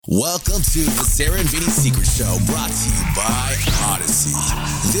Welcome to the Sarah and Vinny Secret Show, brought to you by Odyssey.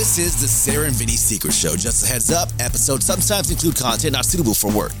 This is the Sarah and Vinny Secret Show. Just a heads up, episodes sometimes include content not suitable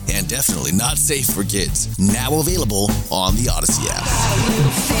for work and definitely not safe for kids. Now available on the Odyssey app. Got a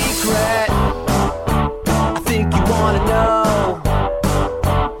little secret I think you want to know.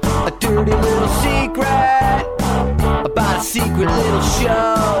 A dirty little secret about a secret little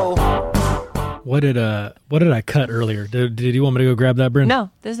show. What did I cut earlier? Did you want me to go grab that, Bryn? No,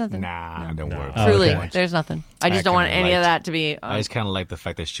 there's nothing. Nah, don't worry. Oh, Truly, okay. there's nothing. I just don't want any of that to be. I just kind of like the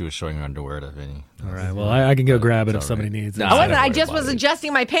fact that she was showing her underwear to Vinny. All right. Well, I can go grab it if somebody needs it. No, I wasn't. don't I worry just about was it.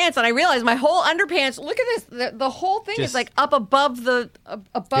 adjusting my pants, and I realized my whole underpants. Look at this. The whole thing is Just- like up above the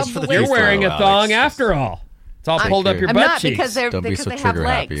Just for the the waist. You're wearing a Alex. thong after all. It's all pulled up your I'm butt not cheeks. because Don't be because so they have trigger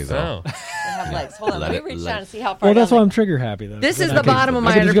happy. legs. Though. Oh. They have legs. Hold on, Let let me it- reach let down it- and see how far. Well, that's down why they- I'm trigger happy though. This Then is I the can- bottom of I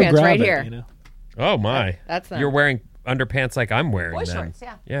my can just go underpants grab right it, here. you know? Oh my. That's them. You're wearing underpants like I'm wearing Boy them. shorts,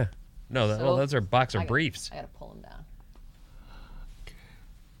 yeah. Yeah. No, So- well, those are boxer I gotta- briefs. I gotta pull them down.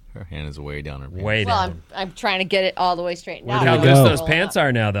 Her hand is way down her pants. Way Well, down. I'm trying to get it all the way straightened Where out. did How it loose go? those pants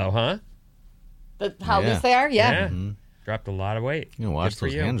are now, though, huh? How Yeah. loose they are? Yeah. Dropped a lot of weight. You gonna wash Good for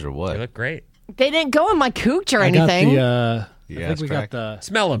those you. hands or what? They look great. They didn't go in my cooch or I got anything. the. I Yeah, think we got crack. the.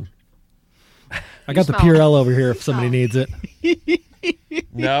 Smell them. I got the smell. Purell over here if somebody needs it.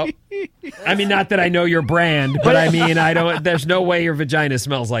 No. I mean, not that I know your brand, but I mean, I don't. There's no way your vagina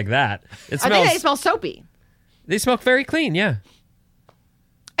smells like that. It I smells. think they smell soapy. They smell very clean. Yeah.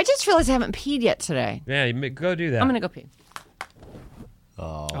 I just realized I haven't peed yet today. Yeah. Go do that. I'm gonna go pee.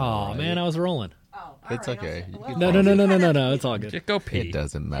 Oh man, I was rolling. Oh, It's okay. No. It's all good. Just go pee. It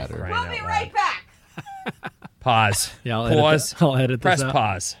doesn't matter. Right. I'll be right back. Pause. Yeah, I'll Pause. edit. I'll edit Press this out.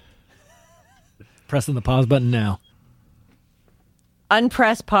 pause. Pressing the pause button now.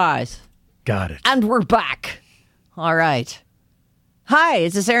 Unpress pause. Got it. And we're back. All right. Hi,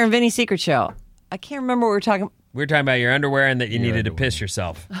 it's the Sarah and Vinny Secret Show. I can't remember what we were talking. We were talking about your underwear and that you needed to underwear. piss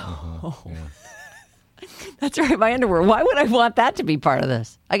yourself. That's right, my underwear. Why would I want that to be part of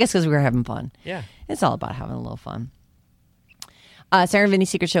this? I guess because we were having fun. Yeah. It's all about having a little fun. Sarah and Vinny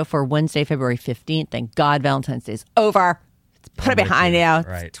Secret Show for Wednesday, February 15th. Thank God Valentine's Day is over. Let's put it behind you. It's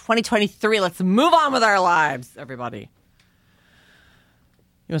Right. 2023. Let's move on with our lives, everybody.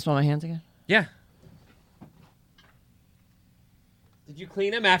 You want to smell my hands again? Yeah. Did you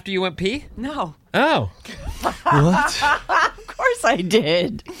clean them after you went pee? No. Oh. Of course I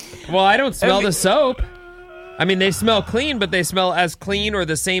did. Well, I don't smell the soap. I mean, they smell clean, but they smell as clean or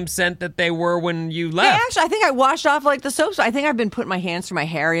the same scent that they were when you Yeah, left. actually, I think I washed off like the soap. So I think I've been putting my hands through my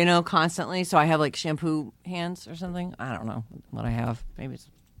hair, constantly. So I have like shampoo hands or something. I don't know what I have. Maybe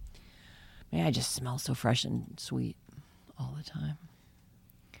I just smell so fresh and sweet all the time.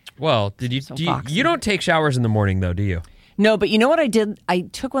 Well, did you? So Do foxy. you don't take showers in the morning, though, do you? No, but you know what I did? I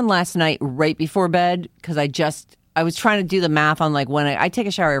took one last night right before bed because I was trying to do the math on like when I take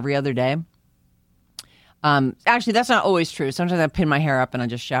a shower every other day. Actually, that's not always true. Sometimes I pin my hair up and I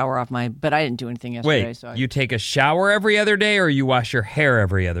just shower off but I didn't do anything yesterday. Wait, so you take a shower every other day, or you wash your hair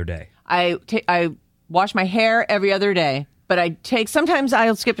every other day? I wash my hair every other day, but sometimes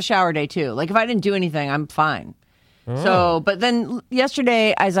I'll skip a shower day too. Like if I didn't do anything, I'm fine. So, but then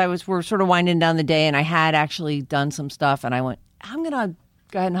yesterday, as we're sort of winding down the day, and I had actually done some stuff, and I went, I'm gonna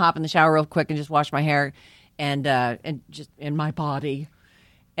go ahead and hop in the shower real quick and just wash my hair and just in my body,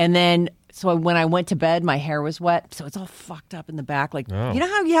 and then so when I went to bed, my hair was wet, so it's all fucked up in the back. Like you know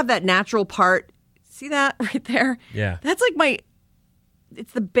how you have that natural part? See that right there? Yeah. That's like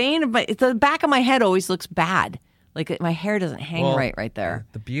it's the bane of it's the back of my head always looks bad. Like my hair doesn't hang Well, right there.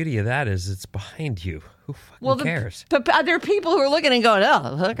 The beauty of that is it's behind you. Who fucking cares? But there are people who are looking and going,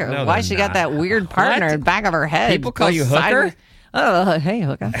 "Oh, hooker! No, Why they're she got not. that weird partner What? in the back of her head?" People call Goes you hooker? sideways. Oh, hey,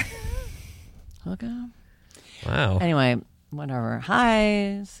 hooker. Hooker. Wow. Anyway, whatever.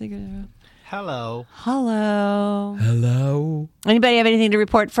 Hi, Secret. Hello. Hello. Hello. Anybody have anything to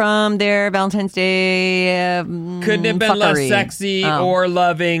report from their Valentine's Day? Couldn't have been less fuckery? sexy Oh. or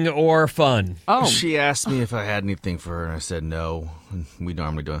loving or fun. Oh, She asked me if I had anything for her, and I said no. We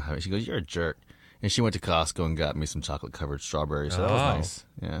normally don't have it. She goes, "You're a jerk." And she went to Costco and got me some chocolate-covered strawberries, so that was Oh. nice.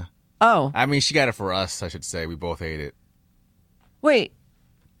 Yeah. oh. I mean, she got it for us, I should say. We both ate it. Wait.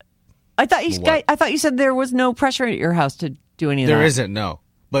 I thought What? I thought you said there was no pressure at your house to do any of that. There isn't, no.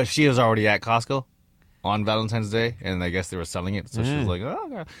 But she was already at Costco on Valentine's Day, and I guess they were selling it. So she was like, "Oh,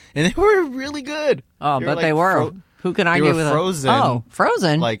 God." And they were really good. Oh, They but like they were. Who can argue were with frozen. Oh,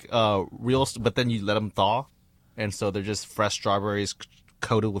 frozen. Like real, but then you let them thaw, and so they're just fresh strawberries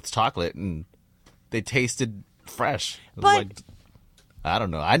coated with chocolate, and they tasted fresh. It was But- like, I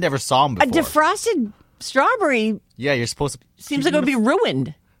don't know. I never saw them a before. defrosted strawberry Yeah, you're supposed to. seems like it would be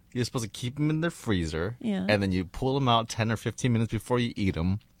ruined. You're supposed to keep them in their freezer. Yeah. And then you pull them out 10 or 15 minutes before you eat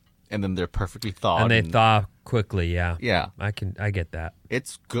them. And then they're perfectly thawed. And they thaw quickly, yeah. Yeah. I get that.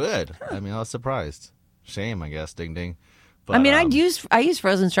 It's good. I mean, I was surprised. Shame, I guess. Ding, ding. But, I mean, I use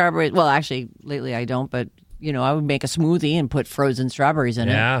frozen strawberries. Well, actually, lately I don't, but, I would make a smoothie and put frozen strawberries in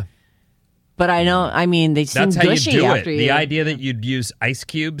it. Yeah. But I know, I mean, they seem That's how you gushy do it. after The idea that you'd use ice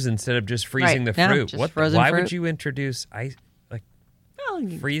cubes instead of just freezing Right. the Yeah, fruit. just frozen Why fruit. would you introduce ice? Like, Well,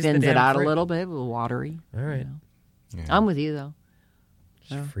 you freeze the thins it damn out fruit. a little bit, a little watery. all right. I'm with you, though.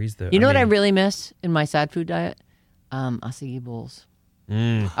 Just freeze the. You know what I mean, really miss in my sad food diet? Acai bowls.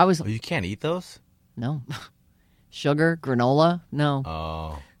 Mm. I was, Oh, you can't eat those? no. Sugar, granola, no.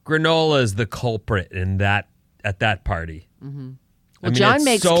 Oh. granola is the culprit in that at that party. Well, I mean, John it's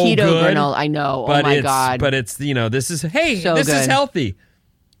makes so keto good, granola. I know. But Oh, my it's, God. But it's this is So this is good. healthy.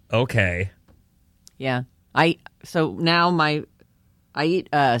 Okay. Yeah. So now I eat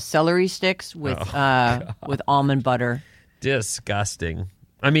celery sticks with with almond butter. Disgusting.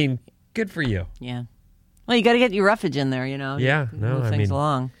 I mean, good for you. Yeah. Well, you got to get your roughage in there, Yeah, no, move I things mean-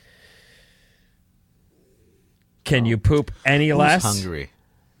 along. Can you poop any Who's less? hungry?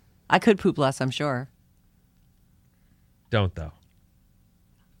 I could poop less, I'm sure. Don't though.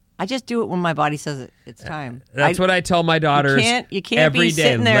 I just do it when my body says it's time. That's what I tell my daughters. You can't every be day.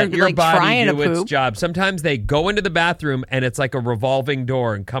 sitting there Let your like body trying do to its poop. job. Sometimes they go into the bathroom and it's like a revolving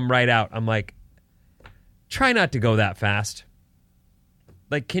door and come right out. I'm like, try not to go that fast.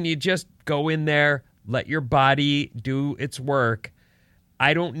 Like, can you just go in there, let your body do its work?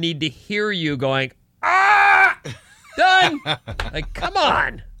 I don't need to hear you going, done. Like, come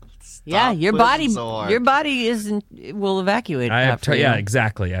on. Yeah, your pushing body, so hard. your body will evacuate. after you. Yeah,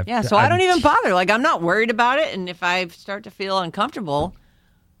 exactly. Yeah, so I don't even bother. Like, I'm not worried about it. And if I start to feel uncomfortable,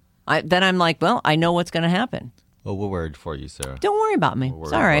 then I'm like, well, I know what's going to happen. Well, we're worried for you, Sarah. Don't worry about me. We're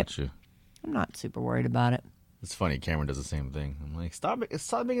It's worried all right. about you. I'm not super worried about it. It's funny. Cameron does the same thing. I'm like, stop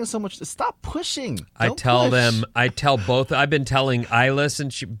making so much. Stop pushing. I Don't tell push. them, I tell both. I've been telling Ilis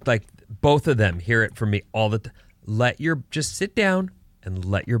and she, like, both of them hear it from me all the time. Just sit down and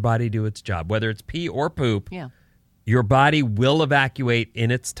let your body do its job. Whether it's pee or poop, Yeah. your body will evacuate in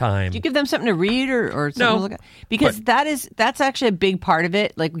its time. Do you give them something to read or something No, to look at? Because that's actually a big part of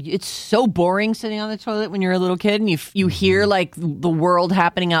it. Like, it's so boring sitting on the toilet when you're a little kid and you hear like the world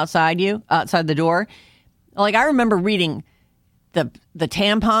happening outside the door. Like, I remember reading the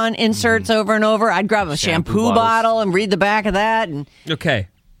tampon inserts over and over. I'd grab a shampoo bottles. bottle and read the back of that. And Okay,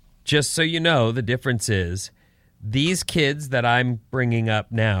 just so you know, the difference is these kids that I'm bringing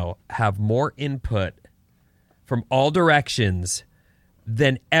up now have more input from all directions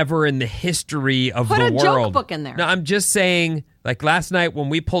than ever in the history of Put the a world. joke book in there. No, I'm just saying, like last night when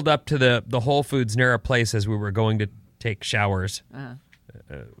we pulled up to the Whole Foods near our place as we were going to take showers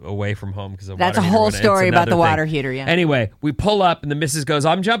away from home because That's a whole story about the water heater, yeah. Anyway, we pull up and the missus goes,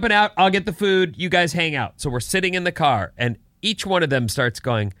 I'm jumping out. I'll get the food. You guys hang out. So we're sitting in the car and each one of them starts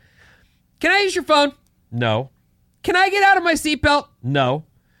going, can I use your phone? No. Can I get out of my seatbelt? No.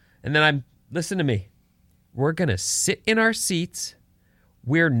 And then listen to me. We're going to sit in our seats.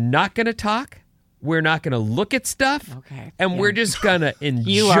 We're not going to talk. We're not going to look at stuff. Okay, And yeah. we're just going to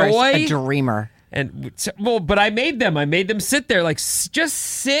enjoy. you are a dreamer. And but I made them sit there, like, just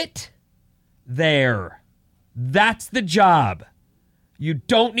sit there. That's the job. You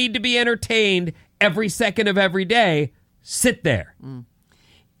don't need to be entertained every second of every day. Sit there. Can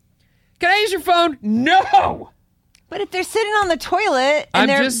I use your phone? No. But if they're sitting on the toilet I'm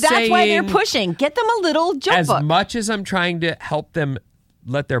and just that's why they're saying, pushing, get them a little joke As book. much as I'm trying to help them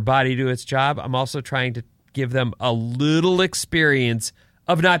let their body do its job, I'm also trying to give them a little experience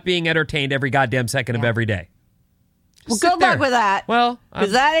of not being entertained every goddamn second of every day. Well, Sit good there. luck with that. Well,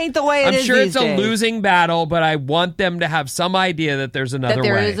 because that ain't the way it I'm is sure these it's a days. losing battle, but I want them to have some idea that there's another That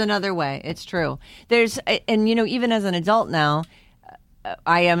there way. is another way. It's true. And even as an adult now,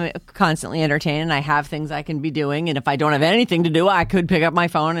 I am constantly entertained. And I have things I can be doing, and if I don't have anything to do, I could pick up my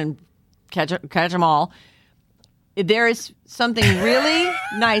phone and catch them all. There is something really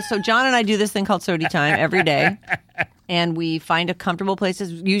nice. So John and I do this thing called Sody Time every day, and we find a comfortable place.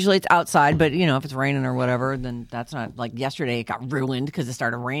 Usually it's outside, but if it's raining or whatever, then that's not like yesterday. It got ruined because it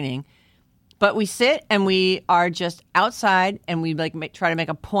started raining. But we sit and we are just outside, and we try to make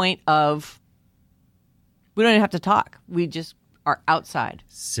a point of we don't even have to talk. We just are outside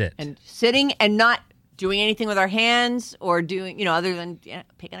Sit. and sitting and not doing anything with our hands or doing other than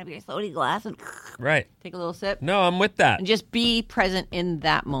picking up your soda glass and Right. take a little sip. No, I'm with that. And just be present in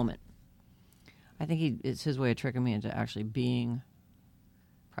that moment. I think it's his way of tricking me into actually being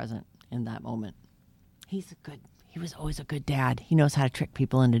present in that moment. He's He was always a good dad. He knows how to trick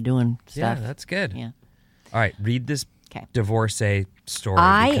people into doing Yeah, stuff. that's good. Yeah. All right, read this 'Kay. divorcee story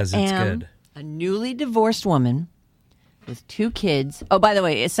I because it's am good. a newly divorced woman with 2 kids. Oh, by the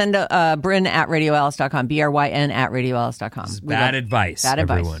way, send Bryn at radioalice.com, BRYN at radioalice.com. This is bad advice, Bad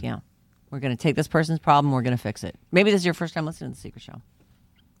advice, everyone. yeah. We're going to take this person's problem, we're going to fix it. Maybe this is your first time listening to The Secret Show.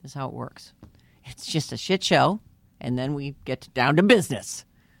 This is how it works. It's just a shit show, and then we get down to business.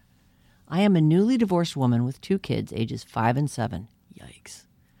 I am a newly divorced woman with 2 kids, ages 5 and 7. Yikes.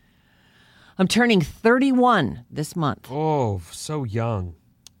 I'm turning 31 this month. Oh, so young.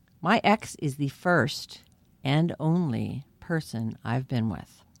 My ex is the first and only person I've been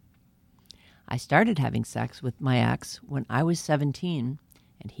with. I started having sex with my ex when I was 17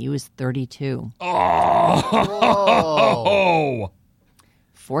 and he was 32. Oh,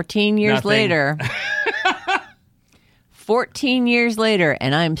 14 years Nothing. later. 14 years later,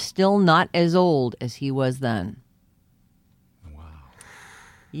 and I'm still not as old as he was then. Wow.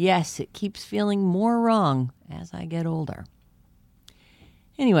 Yes, it keeps feeling more wrong as I get older.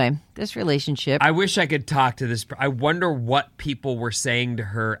 Anyway, this relationship. I wish I could talk to this. I wonder what people were saying to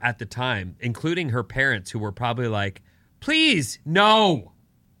her at the time, including her parents, who were probably like, please, no.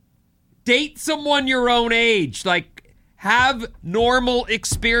 Date someone your own age. Like, have normal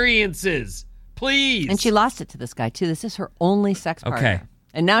experiences. Please. And she lost it to this guy, too. This is her only sex partner. Okay.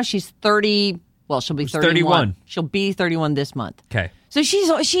 And now she's 30. Well, she'll be 31. 31. She'll be 31 this month. Okay. So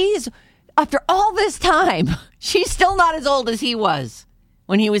she's, after all this time, she's still not as old as he was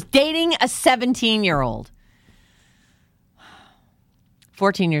when he was dating a 17-year-old.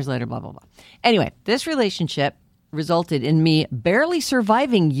 14 years later, blah, blah, blah. Anyway, this relationship resulted in me barely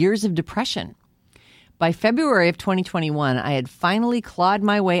surviving years of depression. By February of 2021, I had finally clawed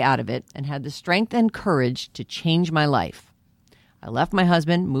my way out of it and had the strength and courage to change my life. I left my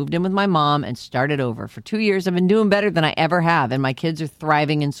husband, moved in with my mom, and started over. For 2 years, I've been doing better than I ever have, and my kids are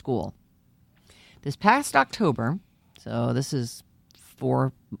thriving in school. This past October, so this is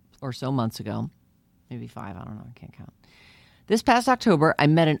 4 or so months ago, maybe 5, I don't know, I can't count. This past October, I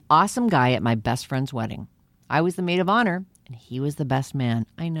met an awesome guy at my best friend's wedding. I was the maid of honor, and he was the best man.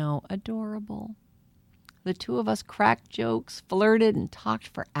 I know, adorable. The 2 of us cracked jokes, flirted, and talked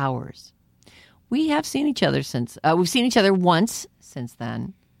for hours. We have seen each other we've seen each other once since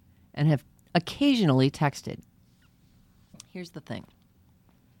then and have occasionally texted. Here's the thing.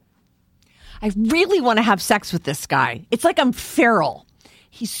 I really want to have sex with this guy. It's like I'm feral.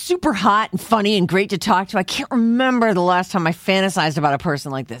 He's super hot and funny and great to talk to. I can't remember the last time I fantasized about a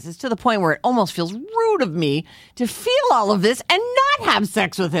person like this. It's to the point where it almost feels rude of me to feel all of this and not have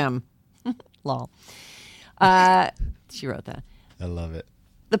sex with him. Lol. She wrote that. I love it.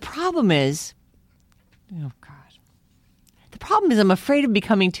 The problem is, oh God. The problem is I'm afraid of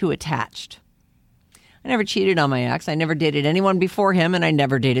becoming too attached. I never cheated on my ex. I never dated anyone before him, and I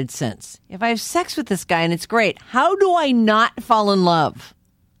never dated since. If I have sex with this guy and it's great, how do I not fall in love?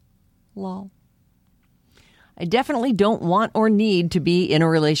 Lol. I definitely don't want or need to be in a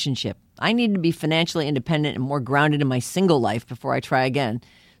relationship. I need to be financially independent and more grounded in my single life before I try again.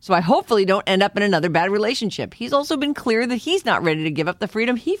 So I hopefully don't end up in another bad relationship. He's also been clear that he's not ready to give up the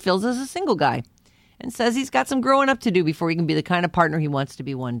freedom he feels as a single guy and says he's got some growing up to do before he can be the kind of partner he wants to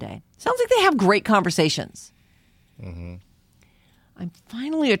be one day. Sounds like they have great conversations. Mm-hmm. I'm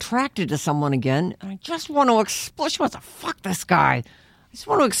finally attracted to someone again, and I just want to explore. She wants to fuck this guy. I just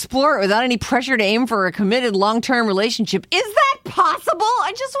want to explore it without any pressure to aim for a committed long-term relationship. Is that possible?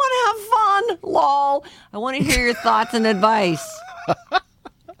 I just want to have fun. Lol. I want to hear your thoughts and advice.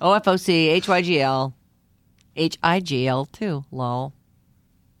 OFOC, HYGL. HIGL too. Lol.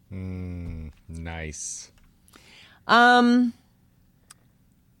 Nice.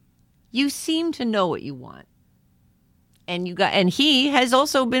 You seem to know what you want. And he has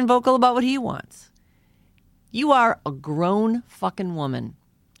also been vocal about what he wants. You are a grown fucking woman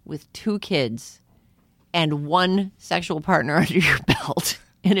with 2 kids and 1 sexual partner under your belt.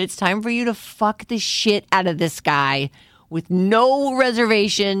 And it's time for you to fuck the shit out of this guy with no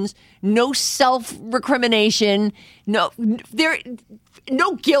reservations, no self-recrimination, no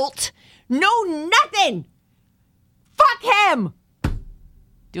guilt, no nothing. Fuck him.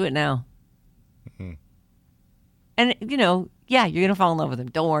 Do it now. Mm-hmm. And, yeah, you're going to fall in love with him.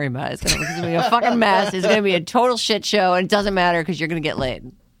 Don't worry about it. It's going to be a fucking mess. It's going to be a total shit show, and it doesn't matter because you're going to get laid.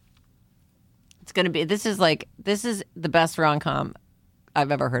 It's going to be, this is the best rom-com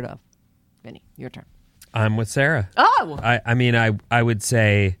I've ever heard of. Vinny, your turn. I'm with Sarah. Oh! I would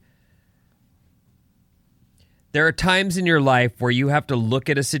say there are times in your life where you have to look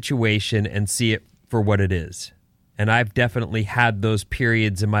at a situation and see it for what it is. And I've definitely had those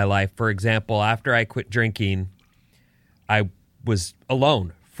periods in my life. For example, after I quit drinking, I was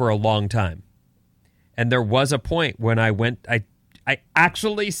alone for a long time. And there was a point when I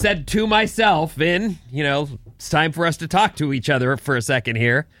actually said to myself, it's time for us to talk to each other for a second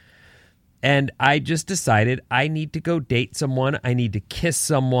here. And I just decided I need to go date someone. I need to kiss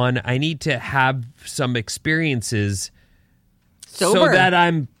someone. I need to have some experiences so Sober. that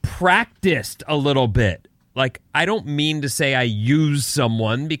I'm practiced a little bit. Like, I don't mean to say I use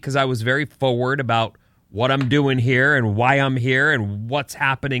someone, because I was very forward about what I'm doing here and why I'm here and what's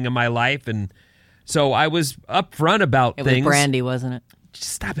happening in my life. And so I was upfront about It things. was Brandy, wasn't it?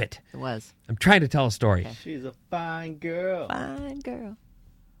 Stop it. It was. I'm trying to tell a story. She's a fine girl. Fine girl.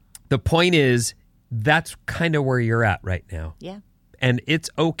 The point is, that's kind of where you're at right now. Yeah. And it's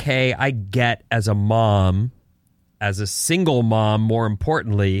okay, I get, as a mom, as a single mom, more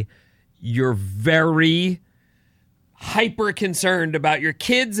importantly, you're very hyper concerned about your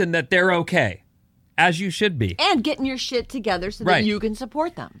kids and that they're okay, as you should be. And getting your shit together so Right. that you can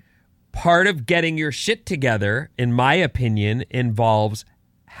support them. Part of getting your shit together, in my opinion, involves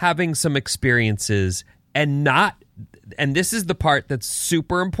having some experiences and this is the part that's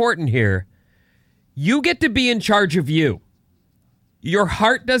super important here. You get to be in charge of you. Your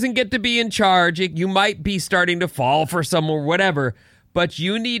heart doesn't get to be in charge. You might be starting to fall for someone or whatever, but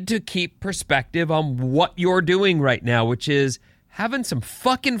you need to keep perspective on what you're doing right now, which is having some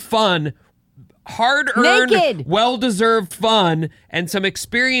fucking fun, hard-earned, Naked. well-deserved fun, and some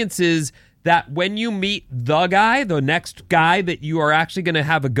experiences that when you meet the next guy that you are actually going to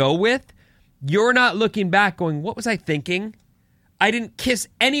have a go with, you're not looking back going, what was I thinking? I didn't kiss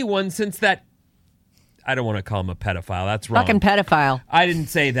anyone since that. I don't want to call him a pedophile. That's wrong. Fucking pedophile. I didn't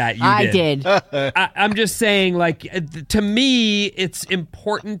say that. You I did. did. I'm just saying, like, to me, it's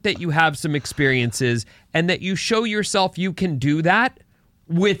important that you have some experiences and that you show yourself you can do that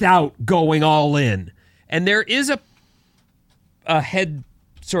without going all in. And there is a head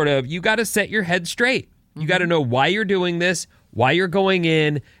sort of, you got to set your head straight. You got to know why you're doing this, why you're going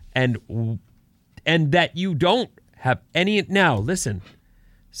in, and that you don't have any. Now, listen,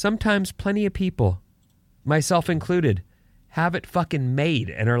 sometimes plenty of people, myself included, have it fucking made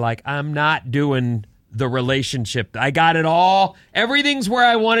and are like, I'm not doing the relationship. I got it all. Everything's where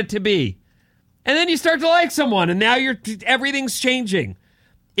I want it to be. And then you start to like someone and now everything's changing.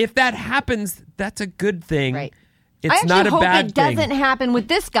 If that happens, that's a good thing. Right. It's I actually not a hope bad it thing. doesn't happen with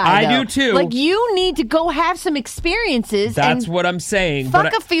this guy. I though. do too. Like, you need to go have some experiences. That's and what I'm saying.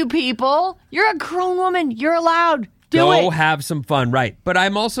 fuck a few people. You're a grown woman. You're allowed. Do go it. have some fun, right? But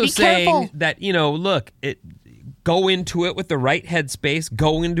I'm also Be saying careful. that, look, go into it with the right headspace.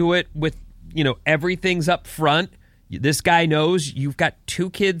 Go into it with, everything's up front. This guy knows you've got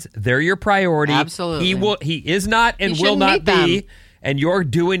 2 kids. They're your priority. Absolutely. He is not and You will shouldn't not meet be. them. And you're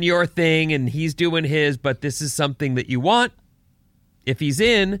doing your thing and he's doing his, but this is something that you want. If he's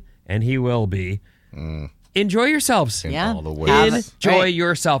in, and he will be, enjoy yourselves. Yeah. All the ways. Enjoy Right.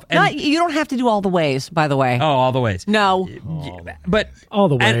 yourself. And, You don't have to do all the ways, by the way. all the ways. No. But All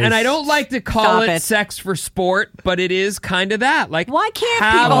the ways. and I don't like to call Stop it it. sex for sport, but it is kind of that. Like, Why can't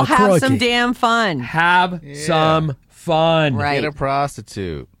have, people have crikey. some damn fun? have some fun? Right. Get a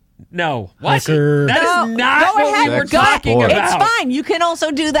prostitute. No, what? Hiker. That No, is not go what ahead. we were Sex talking sport. about. It's fine. You can also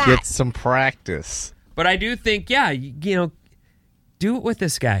do that. Get some practice. But I do think, do it with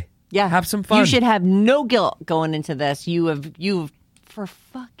this guy. Yeah. have some fun. You should have no guilt going into this. You've for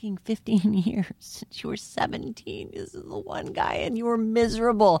fucking 15 years since you were 17. This is the one guy and you were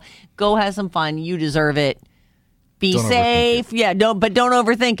miserable. Go have some fun. You deserve it. Be Don't overthink safe. Yeah, don't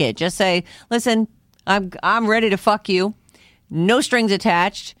overthink it. Just say, "Listen, I'm ready to fuck you. No strings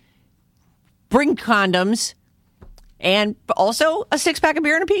attached. Bring condoms." And also a 6-pack of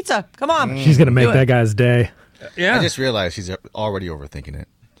beer and a pizza. Come on. She's going to make Do it. that guy's day. Yeah. I just realized she's already overthinking it.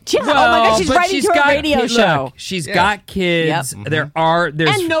 Yeah, oh my God, she's but writing to a radio look, show. She's Yeah. got kids. Yep.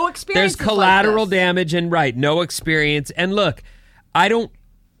 There's And no experiences There's collateral like this. damage and no experience. And look, I don't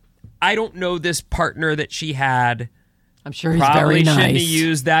know this partner that she had. I'm sure he's Probably very shouldn't have nice.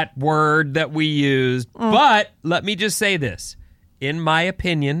 used that word that we used. But let me just say this. In my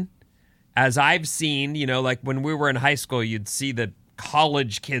opinion, as I've seen, like when we were in high school, you'd see the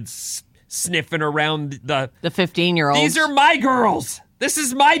college kids sniffing around the 15-year-olds. These are my girls. This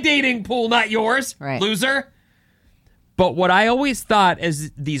is my dating pool, not yours, Right. loser. But what I always thought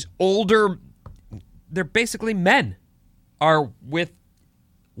is these older, they're basically men, are with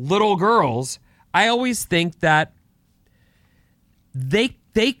little girls. I always think that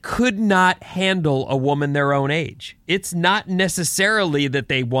they could not handle a woman their own age. It's not necessarily that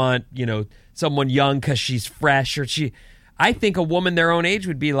they want, someone young because she's fresh or I think a woman their own age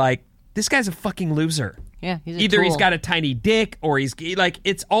would be like, this guy's a fucking loser. Yeah, he's a Either he's tool. got a tiny dick or he's like,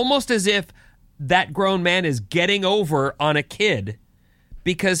 it's almost as if that grown man is getting over on a kid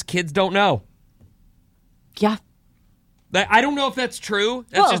because kids don't know. Yeah. I don't know if that's true.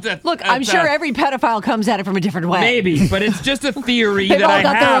 That's Well, look, I'm sure every pedophile comes at it from a different way. Maybe, but it's just a theory They've that all I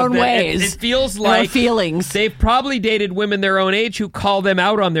got have. their own that ways. It feels Their own like feelings. they've probably dated women their own age who call them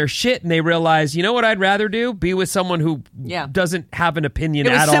out on their shit, and they realize, you know what I'd rather do? Be with someone who Yeah. doesn't have an opinion It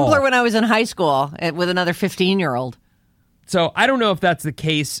was at all. simpler when I was in high school with another 15-year-old. So I don't know if that's the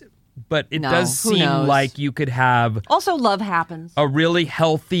case, but it No, does who seem knows? like you could have Also, love happens. a really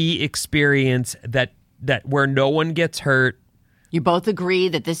healthy experience that where no one gets hurt. You both agree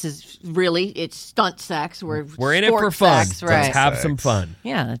that this is really, it's stunt sex. We're in it for sport fun. sex, Let's right? have some fun.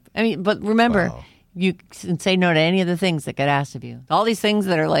 Yeah. I mean, but remember, you can say no to any of the things that get asked of you. All these things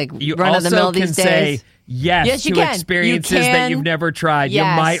that are like You run of the mill also can these say days. yes, Yes, you to can. experiences You that can. you've never tried. Yes,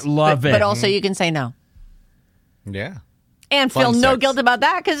 You might love it. But also you can say no. Yeah. And Fun feel no sex. guilt about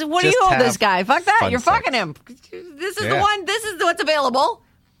that because what do Just you owe have this guy? Fuck that. fun You're sex. fucking him. This is the Yeah. one. This is what's available.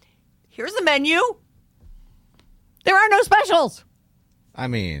 Here's the menu. There are no specials. I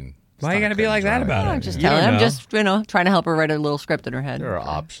mean, it's Why you not gotta be cut like and that dry. about I'm it? just You telling. don't I'm know. just trying to help her write a little script in her head. There are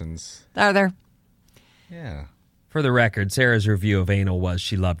options. Are there? Yeah. For the record, Sarah's review of anal was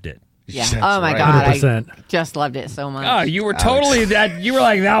she loved it. Yeah. That's Oh my right. god, 100%. I just loved it so much. Oh, you were totally that. You were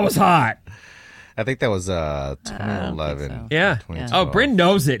like, that was hot. I think that was 2011. Yeah. 2012. Oh, Bryn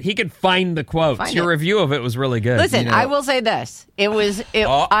knows it. He could find the quotes. Find Your it. review of it was really good. Listen, You know- I will say this: it was.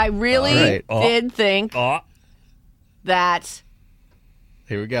 I really All right. did think Oh, that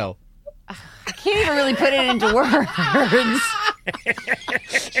Here we go. I can't even really put it into words.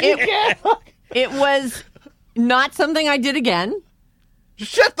 It was not something I did again.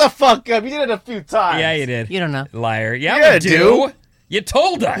 Shut the fuck up. You did it a few times. yeah, you did. You don't know. Liar. Yeah, Yeah, we do. You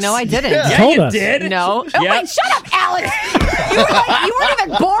told us. No, I didn't. Yeah, Told you us. did. No. Oh, Yeah. wait, shut up, Alex. You weren't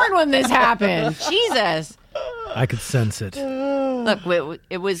even born when this happened. Jesus. I could sense it. Look,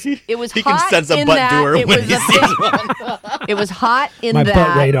 it was He can hot sense a in butt that doer it when was he a big, It was hot in My that.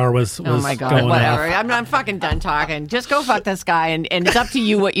 butt radar was Oh my god, going whatever. off. I'm fucking done talking. Just go fuck this guy, and it's up to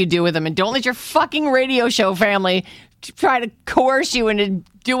you what you do with him. And don't let your fucking radio show family try to coerce you into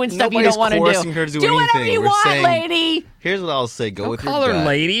doing stuff you Nobody's don't want to coercing do. her to do whatever anything. you We're want, saying- lady. Here's what I'll say. Go with Call your her gut.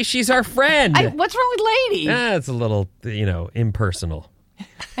 lady. She's our friend. What's wrong with lady? It's a little, impersonal.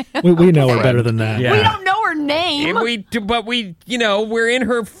 We know her better than that. Yeah. We don't know her name. But we're in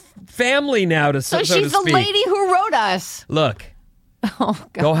her family now, so so to she's the speak. lady who wrote us. Look, Oh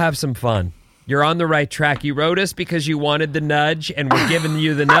god. go have some fun. You're on the right track. You wrote us because you wanted the nudge, and we're giving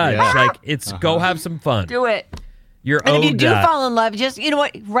you the nudge. Yeah. Like, it's go have some fun. Do it. You're And if you owed do that. fall in love, just, you know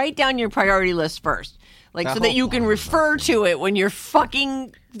what? Write down your priority list first. Like, so that you can refer to it when you're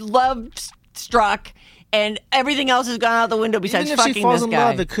fucking love struck and everything else has gone out the window besides Even if she fucking falls this in guy.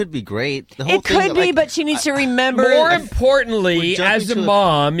 love, it could be great. The whole It thing, could be, like, but she needs to remember. More importantly, We're jumping as a to the-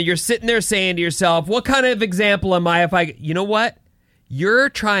 mom, you're sitting there saying to yourself, what kind of example am I if I, you know what? You're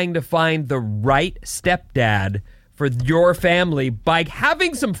trying to find the right stepdad for your family by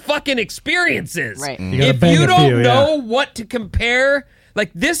having some fucking experiences. Right. You gotta If bang you a don't few, yeah. know what to compare,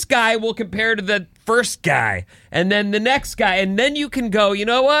 like this guy will compare to the first guy and then the next guy. And then you can go, you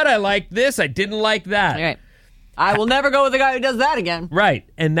know what? I like this. I didn't like that. Right. I will never go with the guy who does that again. Right.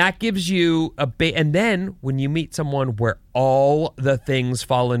 And that gives you a bit. And then when you meet someone where all the things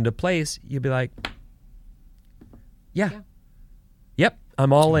fall into place, you'll be like, yeah. Yep,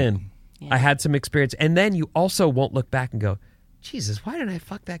 I'm all in. I had some experience. And then you also won't look back and go, Jesus, why didn't I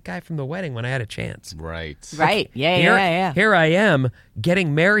fuck that guy from the wedding when I had a chance? Right. Right. Yeah, Here, yeah. here I am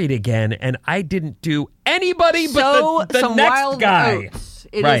getting married again, and I didn't do anybody So, but the some next wild guy. oats.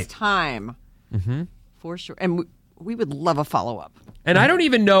 It is Right. time. Mm-hmm. For sure. And we would love a follow-up. And I don't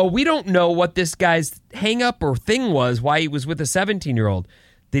even know, we don't know what this guy's hang up or thing was, why he was with a 17-year-old.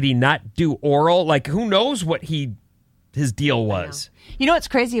 Did he not do oral? Like, who knows what his deal was? You know what's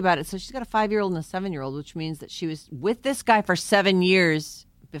crazy about it? So she's got a 5-year-old and a 7-year-old, which means that she was with this guy for 7 years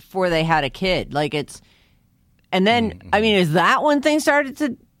before they had a kid. Like and then, I mean, is that when things started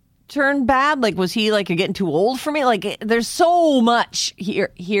to turn bad? Like, was he like getting too old for me? Like, there's so much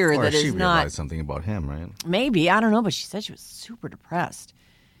here Or that she is realized not. something about him, right? Maybe, I don't know, but she said she was super depressed.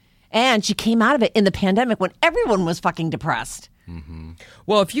 And she came out of it in the pandemic when everyone was fucking depressed.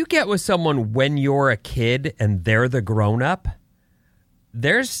 Well, if you get with someone when you're a kid and they're the grown-up,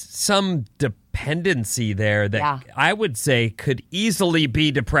 there's some dependency there that Yeah. I would say could easily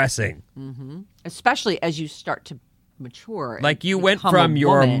be depressing. Especially as you start to mature. and Like you went become from a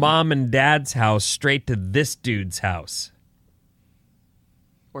your woman. mom and dad's house straight to this dude's house.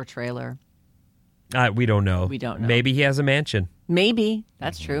 Or trailer. We don't know. We don't know. Maybe he has a mansion. Maybe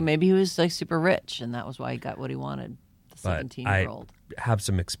that's true. Maybe he was like super rich, and that was why he got what he wanted. The But 17-year-old. I have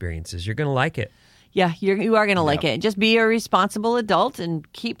some experiences. You're going to like it. Yeah, you are going to like it. Just be a responsible adult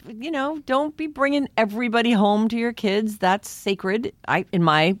and keep, don't be bringing everybody home to your kids. That's sacred. In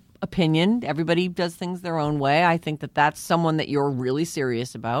my opinion, everybody does things their own way. I think that that's someone that you're really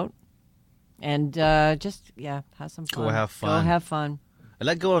serious about. And have some fun. Go have fun. Go have fun. I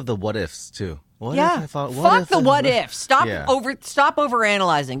let go of the what ifs too. What yeah. if I thought, Fuck if the I- what if. Stop Yeah. Stop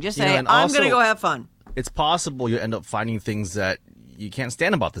overanalyzing. Just say, and I'm also- going to go have fun. It's possible you end up finding things that you can't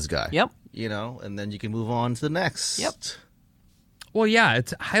stand about this guy. Yep. And then you can move on to the next. Yep. Well, yeah,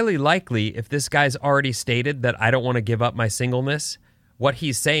 it's highly likely if this guy's already stated that I don't want to give up my singleness, what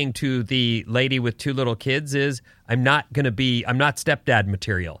he's saying to the lady with 2 little kids is, I'm not stepdad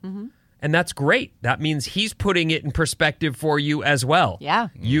material. Mm-hmm. And that's great. That means he's putting it in perspective for you as well. Yeah.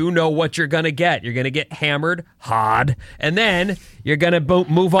 You know what you're going to get. You're going to get hammered, hard, and then you're going to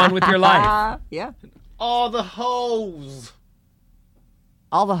move on with your life. Yeah. All the hoes.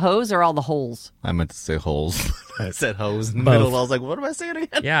 All the hoes or all the holes? I meant to say holes. I said hoes in the Both. middle. I was like, what am I saying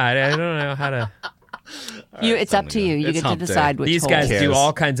again? Yeah, I don't know how to. It's up to you. You It's get to hump day. decide which These hole. guys do cares?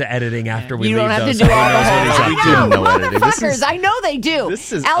 all kinds of editing after we You leave don't have those, to do so all who the knows what he's holes. up We to. do know editing. This Fuckers, is- I know they do.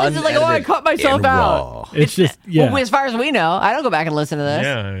 This is Alex is like, oh, I unedited cut myself and out. raw. It's just, yeah. Well, as far as we know, I don't go back and listen to this.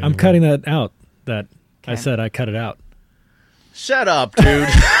 Yeah, I'm cutting that out. That I said I cut it out. Shut up, dude.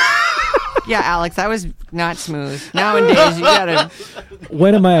 Yeah, Alex, I was not smooth. Nowadays, you gotta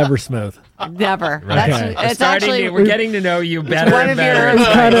When am I ever smooth? never. Okay. It's actually we're getting to know you better one and of better.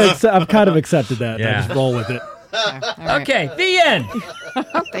 your- I've kind of accepted that. Yeah. I just roll with it. all right. Okay, the end.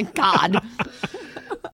 Thank God.